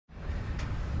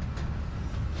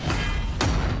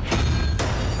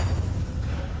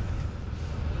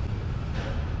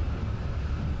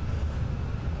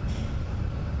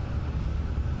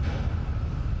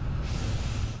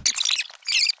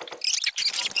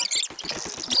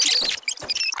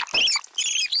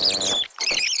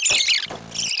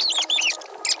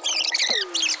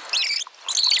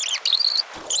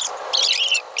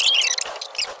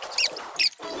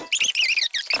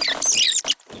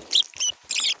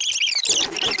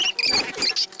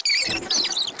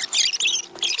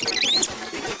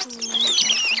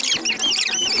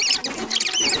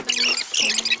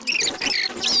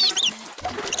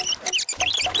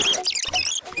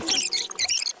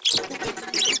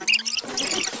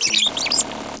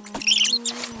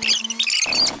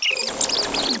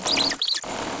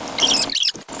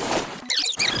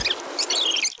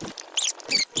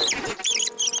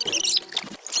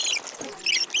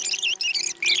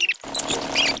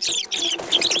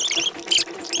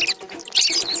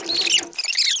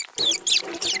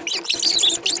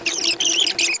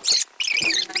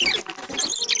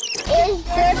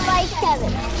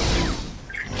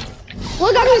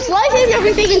do slices and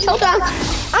everything until I'm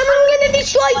gonna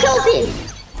destroy Tilted.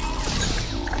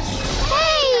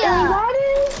 Hey, that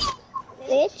is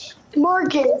bitch.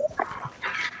 Marcus.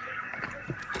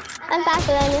 I'm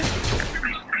faster than you.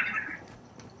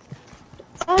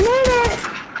 I made it.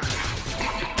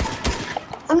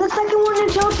 I'm the second one to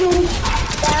Tilted.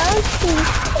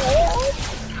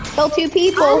 Kill 2 I'm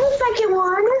people. the second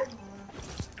one.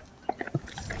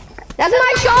 That's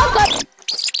my chocolate.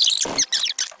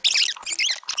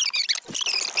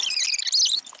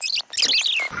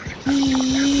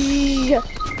 Damn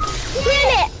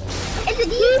it! It's a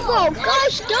default.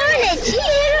 Gosh darn it!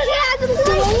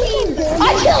 I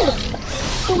killed him.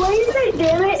 The way you say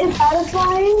damn it is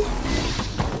satisfying.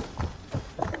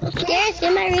 Yes,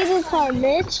 get my reboot card,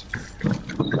 bitch.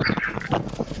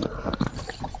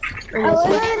 I love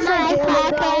it.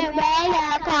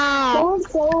 That was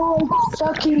so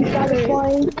fucking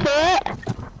satisfying.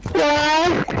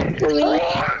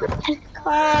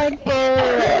 Card.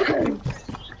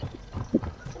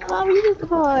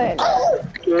 Card.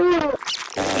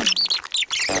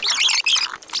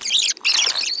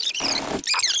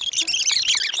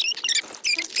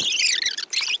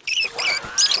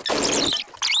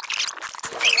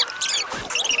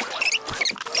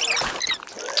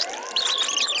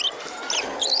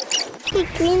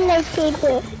 Green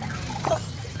lightsaber.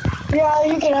 Yeah,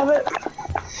 you can have it.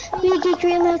 You get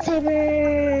green lightsaber.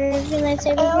 Green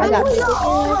lightsaber. I got it.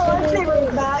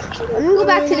 Lightsaber back. I'm gonna go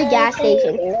back to the gas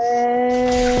station.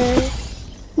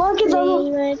 Marcus,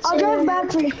 I'll drive back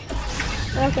to you.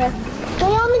 Okay.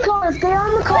 Stay on the car. Stay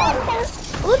on the car.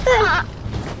 What the?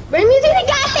 Bring me to the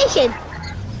gas station.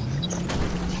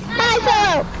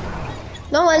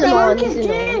 No one on. Marcus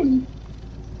did.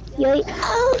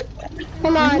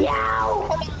 Come on.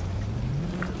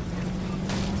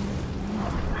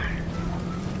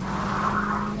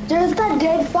 There's that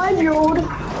dead 5-year-old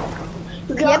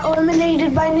who got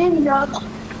eliminated by Ninja.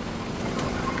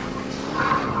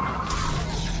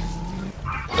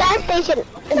 Gas station.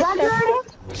 Is that good?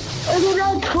 Or is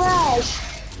that trash?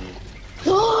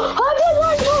 How did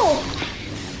I go?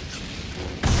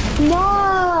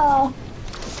 No.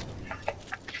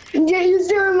 Get used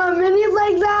to my minis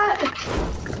like that?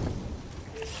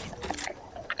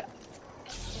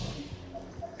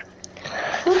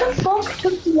 Who the fuck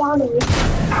took the army?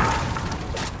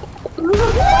 Who the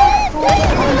fuck?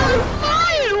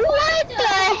 What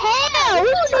the hell? Who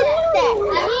did that?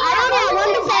 I'm at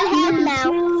 1% health now.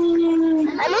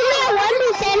 I'm only at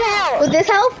 1% health. Would this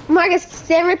help? Marcus,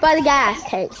 stand right by the gas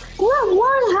tank. We're at 1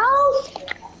 health?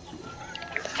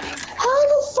 How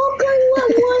the fuck are you at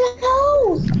 1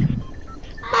 health?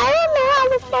 I don't know how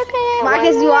the fuck I am.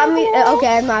 Marcus, you want me?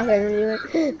 Okay, I'm not gonna do it.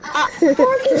 Marcus, how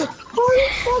the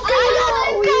fuck are you at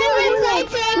 1 health?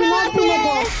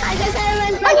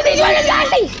 I can destroy the gas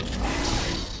station.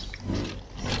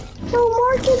 So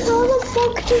Marcus, how the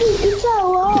fuck did you get that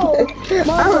low? I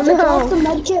Marcus, don't I got know. the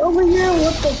medkit over here.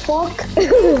 What the fuck?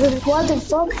 What the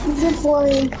fuck is it for?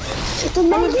 It's a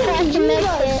medkit.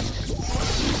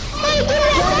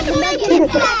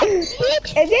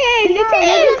 It's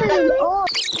in. Oh.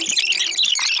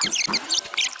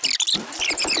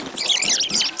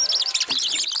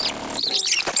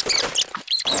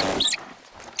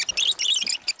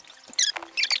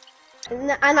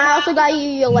 And I also got you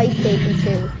your lightsaber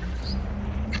too.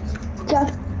 Yeah.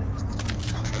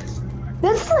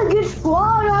 This is a good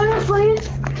squad, honestly.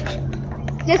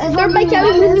 Just start by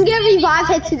telling me when you get revived,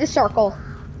 head to the circle.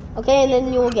 Okay, and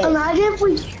then you'll get it. Imagine if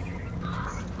we...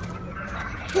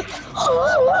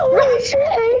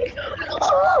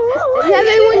 Yeah,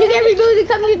 then when you get revived,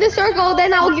 come to the circle,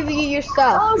 then I'll give you your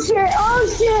stuff. Oh shit, oh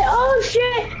shit, oh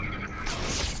shit!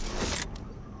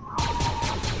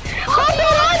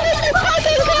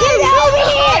 Get over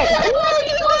here!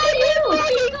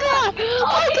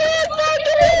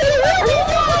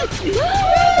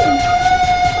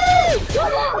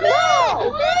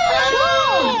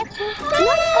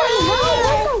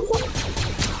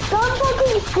 Stop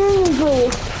fucking screaming,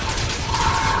 please.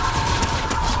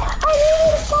 I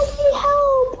need fucking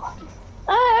help.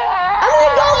 I'm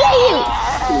gonna go get you!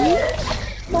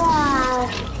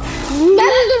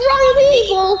 That is the wrong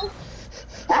people!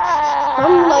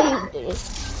 I'm like...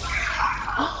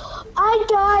 I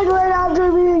died right after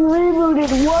being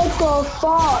rebooted. What the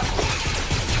fuck?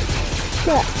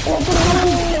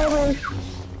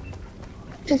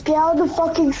 Just get out of the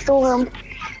fucking storm.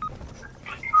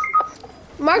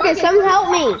 Marcus, come help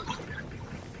me.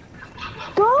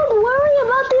 Don't worry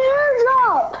about the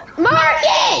airdrop.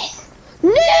 Marcus!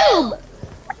 Noob!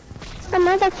 A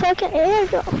motherfucking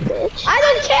airdrop, bitch. I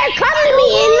don't care, come to me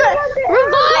and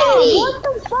revive me! What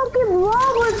the fuck is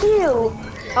wrong with you?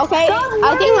 Okay,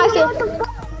 I think I should.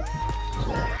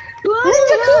 Put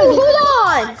Ninja on Crew, your hood. hold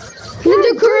on!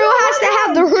 Ninja Crew has to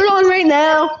have the hood on right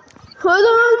now. Hold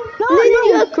on,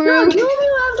 Ninja Crew. No, two of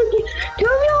you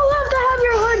have to have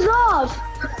your hoods off.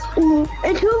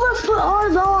 And two of us put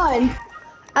ours on.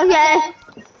 Okay.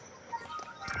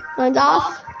 Mine's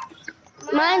off.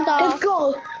 Mine's off. Let's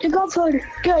go. Take off hood.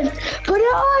 Good. Put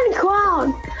it on the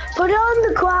crown. Put it on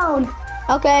the crown.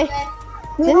 Okay.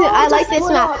 No, I like just this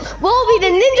put map. up. We'll be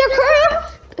the Ninja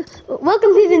Crew.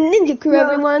 Welcome to the Ninja Crew,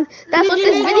 everyone. That's what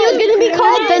this video is gonna be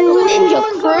called, the Ninja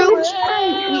Crew.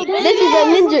 This is the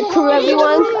Ninja Crew,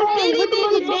 everyone.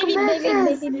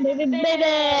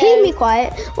 Keep me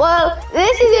quiet. Well,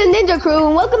 this is the Ninja Crew,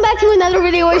 and welcome back to another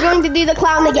video. We're going to do the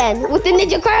clown again with the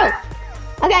Ninja Crew.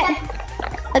 Okay,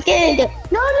 let's get into it.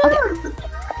 No.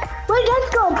 Wait, let's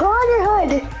go. Put on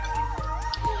your hood.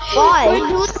 Why?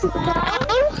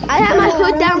 I have my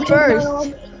foot down first.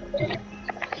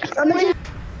 I'm gonna